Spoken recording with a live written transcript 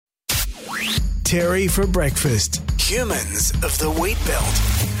Terry for breakfast. Humans of the Wheat Belt.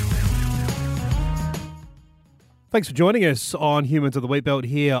 Thanks for joining us on Humans of the Wheat Belt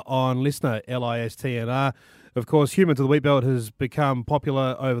here on Listener, LISTNR. Of course, Humans of the Wheat Belt has become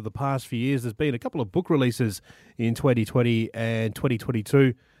popular over the past few years. There's been a couple of book releases in 2020 and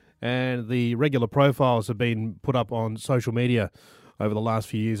 2022, and the regular profiles have been put up on social media over the last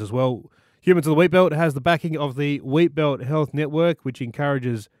few years as well. Humans of the Wheat Belt has the backing of the Wheat Belt Health Network, which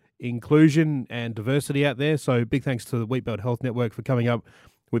encourages inclusion and diversity out there. So big thanks to the Wheat Belt Health Network for coming up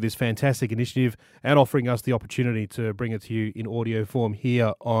with this fantastic initiative and offering us the opportunity to bring it to you in audio form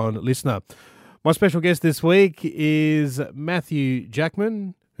here on Listener. My special guest this week is Matthew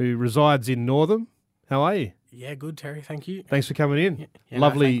Jackman, who resides in Northam. How are you? Yeah, good, Terry. Thank you. Thanks for coming in. Yeah,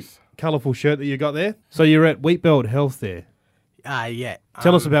 Lovely, colourful shirt that you got there. So you're at Wheat Belt Health there. Yeah.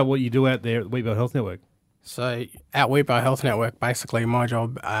 Tell us about what you do out there at the Wheat Belt Health Network. So at Wheat Belt Health Network, basically my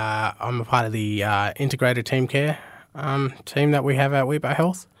job, I'm a part of the integrated team care team that we have at Wheat Belt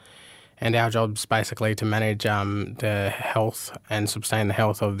Health. And our job's basically to manage the health and sustain the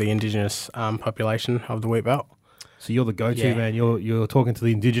health of the Indigenous population of the Wheat Belt. So you're the go-to man. You're talking to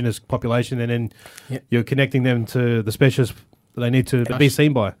the Indigenous population, and then you're connecting them to the specialists that they need to be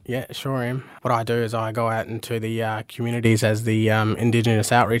seen by. Yeah, sure am. What I do is I go out into the communities as the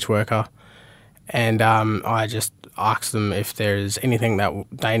Indigenous outreach worker, and I just ask them if there's anything that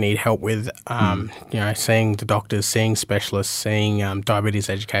they need help with, seeing the doctors, seeing specialists, seeing diabetes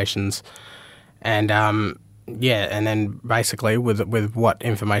educations, and then basically with what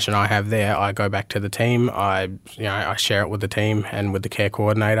information I have there, I go back to the team. I share it with the team and with the care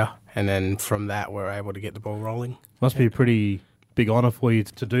coordinator, and then from that we're able to get the ball rolling. Must be a pretty big honour for you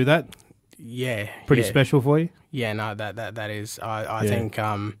to do that. Yeah. Pretty special for you? Yeah, no, that is. I think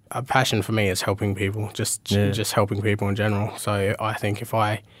a passion for me is helping people, just helping people in general. So I think if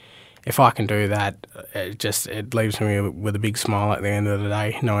I can do that, it leaves me with a big smile at the end of the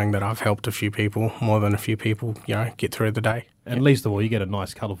day, knowing that I've helped a few people, more than a few people, get through the day. And least of all, you get a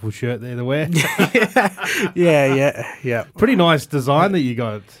nice colourful shirt there to wear. Yeah. Pretty nice design that you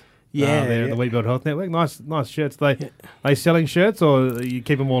got. There at the Wheat Belt Health Network. Nice shirts. They selling shirts, or you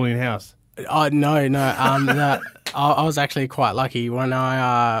keep them all in house? No. I was actually quite lucky when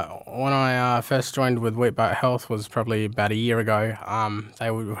I first joined with Wheat Belt Health was probably about a year ago.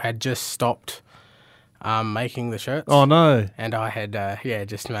 They had just stopped making the shirts. Oh no! And I had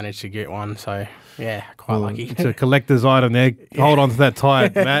just managed to get one. So quite lucky. It's a collector's item there. Yeah. Hold on to that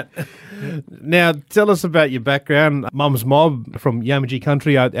tight, Matt. Now, tell us about your background. Mum's Mob from Yamatji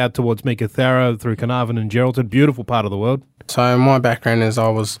country out towards Meekatharra through Carnarvon and Geraldton. Beautiful part of the world. So my background is I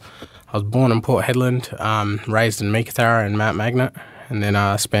was born in Port Hedland, raised in Meekatharra and Mount Magnet, and then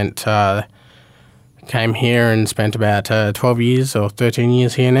I came here and spent about 12 years or 13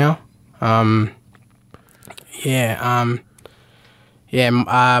 years here now.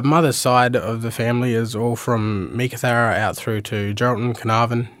 Mother's side of the family is all from Meekatharra out throug't to Geraldton,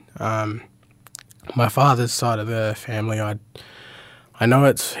 Carnarvon. My father's side of the family, I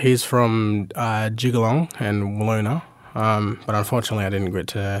know he's from Jigalong and Wiluna, but unfortunately I didn't get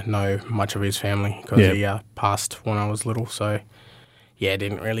to know much of his family because he passed when I was little, so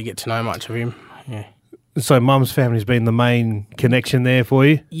didn't really get to know much of him. Yeah. So Mum's family's been the main connection there for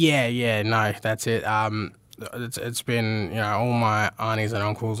you? No, that's it. It's been, all my aunties and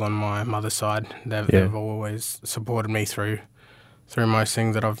uncles on my mother's side. They've always supported me through most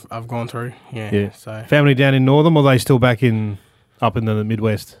things that I've gone through. Yeah. So family down in Northam, or are they still up in the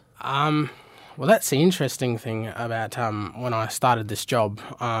Midwest? Well, that's the interesting thing about when I started this job.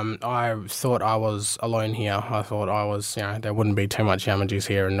 I thought I was alone here. I thought I was, there wouldn't be too much Yamatjis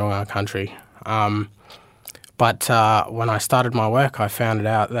here in Noongar country. But when I started my work, I found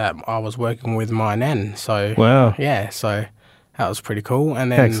out that I was working with my nan. So wow. Yeah, so that was pretty cool.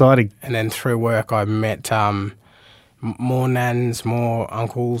 And then how exciting. And then through work, I met more nans, more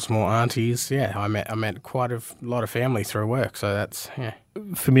uncles, more aunties. Yeah, I met quite a lot of family through work. So that's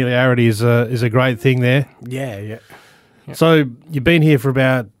familiarity is a great thing there. Yeah. So you've been here for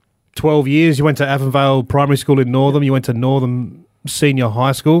about 12 years. You went to Avonvale Primary School in Northam. You went to Northam Senior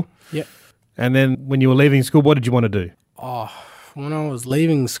High School. Yep. And then when you were leaving school, what did you want to do? Oh, when I was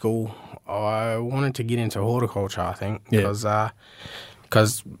leaving school, I wanted to get into horticulture, I think, because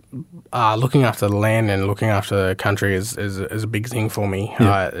looking after the land and looking after the country is a big thing for me.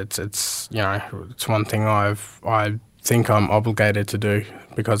 Yeah. It's one thing I think I'm obligated to do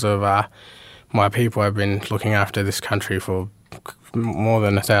because of my people. I've been looking after this country for more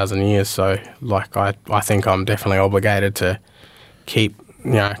than 1,000 years, so I think I'm definitely obligated to keep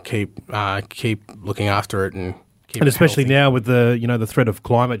looking after it and And especially now with the threat of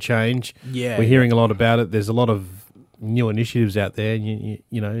climate change, we're hearing a lot about it. There's a lot of new initiatives out there,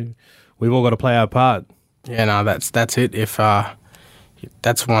 and we've all got to play our part. Yeah, no, that's it. If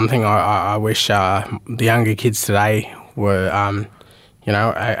that's one thing I wish the younger kids today were,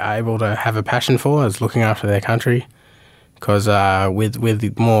 able to have a passion for, is looking after their country. Because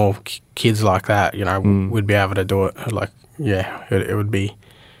with more kids like that, we'd be able to do it. It would be.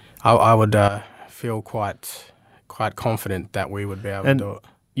 I would feel quite confident that we would be able to do it.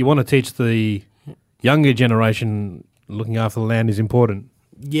 You want to teach the younger generation looking after the land is important.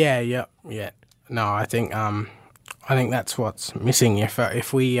 Yeah. No, I think that's what's missing.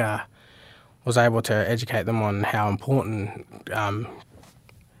 If we was able to educate them on how important,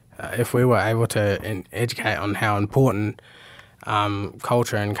 if we were able to educate on how important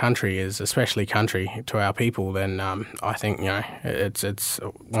culture and country is, especially country, to our people, then I think it's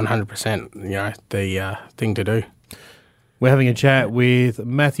 100% the thing to do. We're having a chat with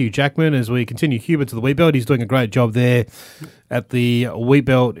Matthew Jackman as we continue Human to the Wheatbelt. He's doing a great job there at the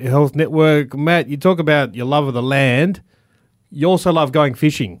Wheatbelt Health Network. Matt, you talk about your love of the land. You also love going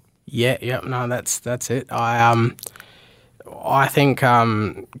fishing. Yeah, no, that's it. I think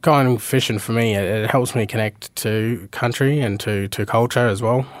going fishing for me, it helps me connect to country and to culture as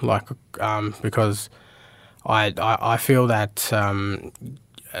well. Because I feel that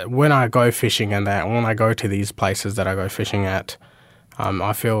when I go fishing and when I go to these places that I go fishing at,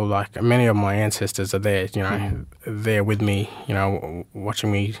 I feel like many of my ancestors are there. There with me.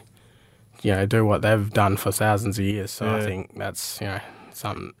 Watching me, do what they've done for thousands of years. So I think that's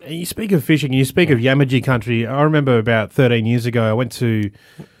something. You speak of fishing, you speak of Yamaji country. I remember about 13 years ago, I went to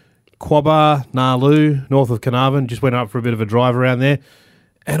Quabar, Nalu, north of Carnarvon, just went up for a bit of a drive around there,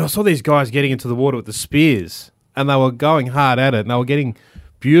 and I saw these guys getting into the water with the spears, and they were going hard at it, and they were getting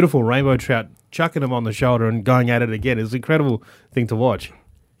beautiful rainbow trout, chucking them on the shoulder and going at it again. It was an incredible thing to watch.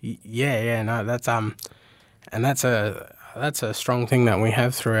 No, that's and that's a strong thing that we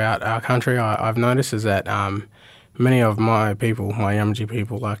have throughout our country. I've noticed is that many of my people, my Yamaji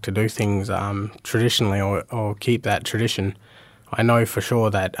people, like to do things traditionally or keep that tradition. I know for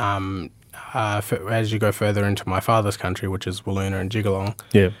sure that as you go further into my father's country, which is Wiluna and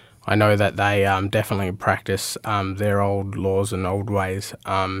Jigalong, I know that they definitely practice their old laws and old ways,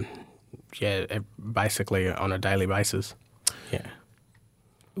 basically on a daily basis. Yeah.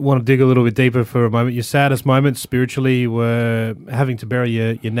 Want to dig a little bit deeper for a moment. Your saddest moments spiritually were having to bury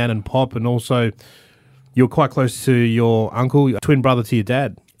your nan and pop, and also you're quite close to your uncle, your twin brother to your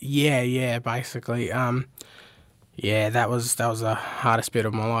dad. Yeah, basically. That was the hardest bit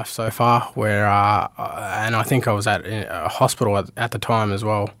of my life so far, where and I think I was at a hospital at the time as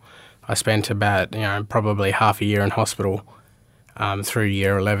well. I spent about probably half a year in hospital through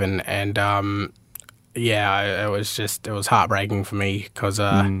year 11, and it was heartbreaking for me because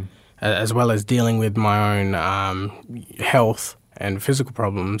as well as dealing with my own health and physical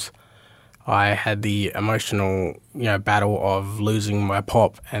problems, I had the emotional battle of losing my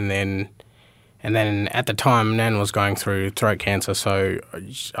pop, and then at the time Nan was going through throat cancer, so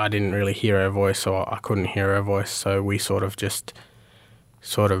I didn't really hear her voice, or I couldn't hear her voice, so we sort of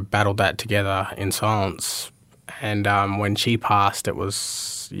battled that together in silence. And when she passed, it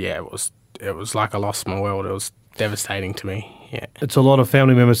was like I lost my world. It was devastating to me. Yeah, it's a lot of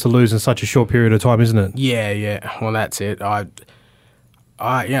family members to lose in such a short period of time, isn't it? Yeah. Well, that's it. I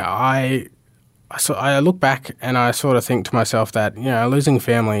look back and I sort of think to myself that losing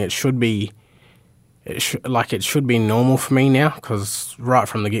family, it should be normal for me now, because right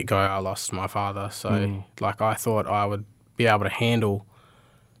from the get-go I lost my father. So I thought I would be able to handle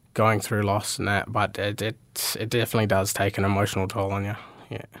going through loss and that, but it definitely does take an emotional toll on you.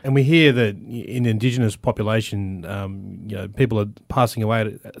 Yeah. And we hear that in the Indigenous population, people are passing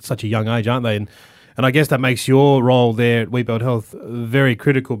away at such a young age, aren't they? And I guess that makes your role there at Wheatbelt Health very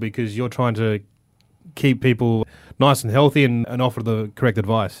critical, because you're trying to keep people nice and healthy and offer the correct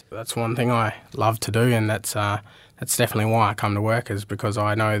advice. That's one thing I love to do, and that's definitely why I come to work, is because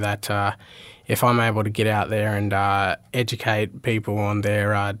I know that if I'm able to get out there and educate people on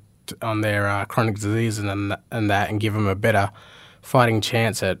their chronic diseases and give them a better fighting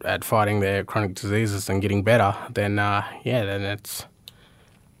chance at fighting their chronic diseases and getting better, then then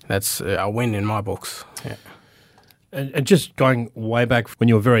that's a win in my books. Yeah. And just going way back when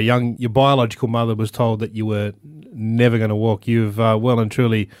you were very young, your biological mother was told that you were never going to walk. You've well and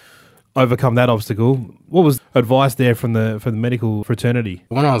truly overcome that obstacle. What was advice there from the medical fraternity?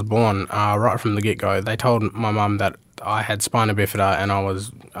 When I was born, right from the get-go, they told my mum that I had spina bifida and I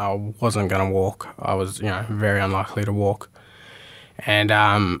wasn't going to walk. I was very unlikely to walk. And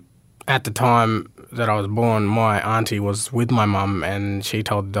at the time, that I was born, my auntie was with my mum, and she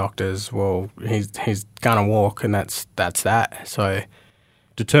told the doctors, "Well, he's gonna walk, and that's that." So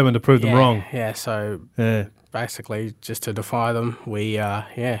Determined to prove them wrong. Yeah. So Yeah. basically, just to defy them,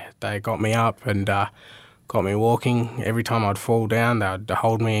 they got me up and got me walking. Every time I'd fall down, they'd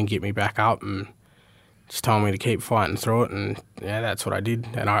hold me and get me back up, and just told me to keep fighting through it. And yeah, that's what I did.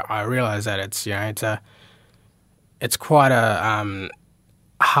 And I realised that it's quite a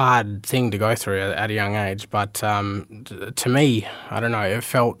hard thing to go through at a young age, but to me, I don't know, it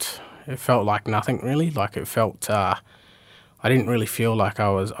felt like nothing really. Like it felt, I didn't really feel like I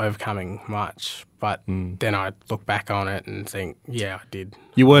was overcoming much, but then I look back on it and think, yeah, I did.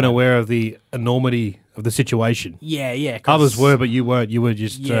 You weren't aware of the enormity of the situation. Yeah. Others were, but you weren't. You were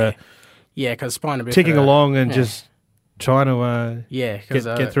just because spina bifida, ticking along and just trying to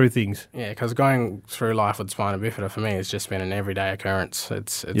get through things. Yeah, because going through life with spina bifida for me has just been an everyday occurrence.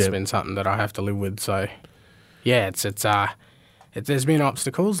 It's been something that I have to live with. So, yeah, there's been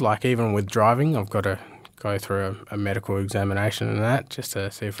obstacles. Like even with driving, I've got to go through a medical examination and that just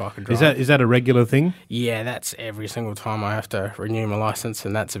to see if I can drive. Is that a regular thing? Yeah, that's every single time I have to renew my license,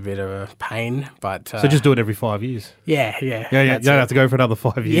 and that's a bit of a pain. But So just do it every 5 years. Yeah. You don't have to go for another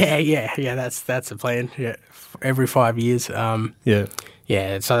 5 years. Yeah. That's the plan. Yeah, every 5 years.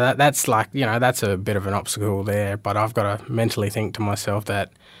 Yeah. So that's like that's a bit of an obstacle there. But I've got to mentally think to myself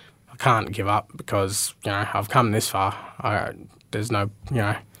that I can't give up because I've come this far. There's no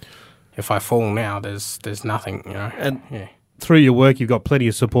if I fall now, there's nothing. And through your work, you've got plenty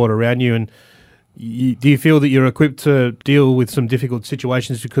of support around you. And do you feel that you're equipped to deal with some difficult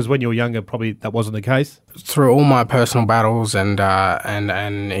situations? Because when you were younger, probably that wasn't the case. Through all my personal battles and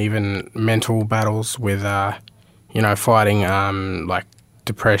even mental battles with fighting like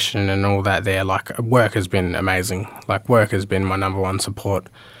depression and all that, there, like work has been amazing. Like work has been my number one support.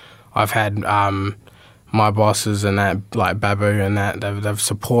 I've had my bosses and that, like Babu and that, they've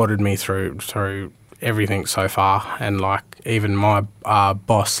supported me through everything so far. And like even my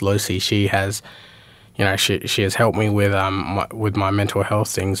boss Lucy, she has, she has helped me with my mental health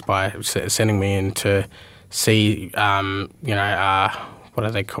things by sending me in to see, what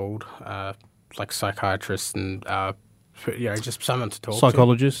are they called, like psychiatrists and just someone to talk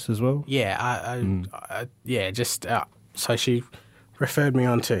Psychologists as well. Yeah, so she referred me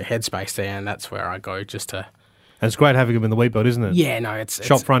on to Headspace there, and that's where I go just to. And it's great having them in the Wheatbelt, isn't it? Yeah, no, it's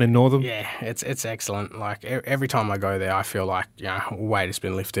shop front in Northam. Yeah, it's excellent. Like every time I go there, I feel like a weight has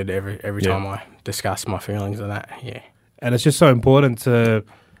been lifted every time I discuss my feelings and that. Yeah, and it's just so important to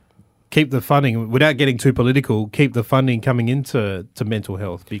keep the funding, without getting too political, keep the funding coming into mental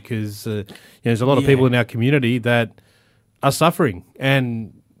health, because there's a lot of people in our community that are suffering,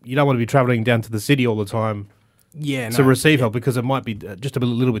 and you don't want to be travelling down to the city all the time. To receive help, because it might be just a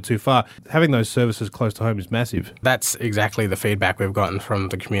little bit too far. Having those services close to home is massive. That's exactly the feedback we've gotten from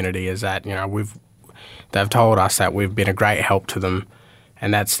the community, is that they've told us that we've been a great help to them,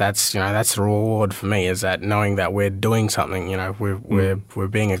 and that's the reward for me, is that knowing that we're doing something. We're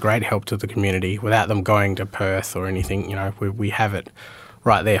being a great help to the community without them going to Perth or anything. We have it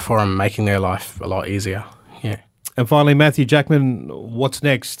right there for them, making their life a lot easier. Yeah. And finally, Matthew Jackman, what's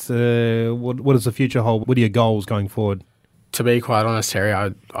next? What does the future hold? What are your goals going forward? To be quite honest, Terry,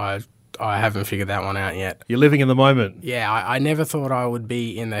 I haven't figured that one out yet. You're living in the moment. Yeah, I never thought I would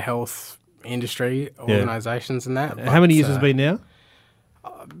be in the health industry, organisations and that. How many years has it been now?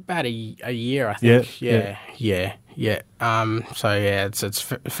 About a year, I think. Yeah. So yeah, it's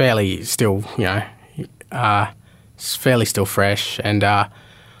fairly still, it's fairly still fresh, and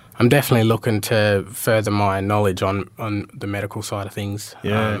I'm definitely looking to further my knowledge on the medical side of things.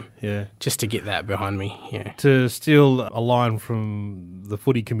 Just to get that behind me. Yeah. To steal a line from the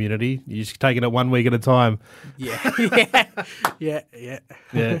footy community, you're just taking it 1 week at a time. Yeah.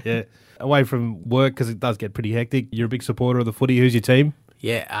 Away from work, because it does get pretty hectic. You're a big supporter of the footy. Who's your team?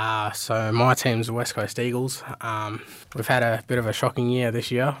 Yeah, so my team's the West Coast Eagles. We've had a bit of a shocking year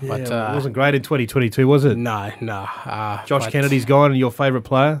this year. Yeah, but it wasn't great in 2022, was it? No. Josh Kennedy's gone, and your favourite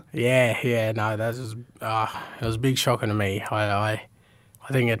player? Yeah, no, it was a big shocker to me. I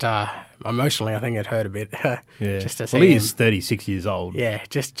think it, emotionally, I think it hurt a bit. Just to see him. He is 36 years old. Yeah,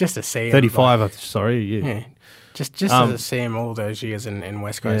 just to see him. 35, sorry. Yeah. Just to see him all those years in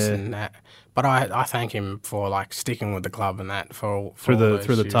West Coast and that. But I thank him for like sticking with the club and that for through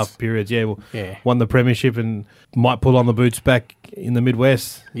the tough periods. Won the premiership and might pull on the boots back in the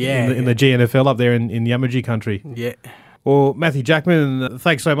Midwest. In the GNFL up there in Yamatji country. Yeah. Well, Matthew Jackman,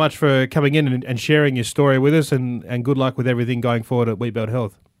 thanks so much for coming in and sharing your story with us, and good luck with everything going forward at Wheatbelt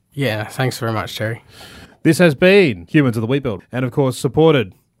Health. Yeah, thanks very much, Terry. This has been Humans of the Wheatbelt, and of course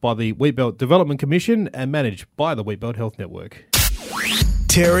supported by the Wheatbelt Development Commission and managed by the Wheatbelt Health Network.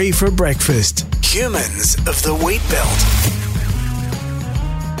 Terry for breakfast. Humans of the Wheatbelt.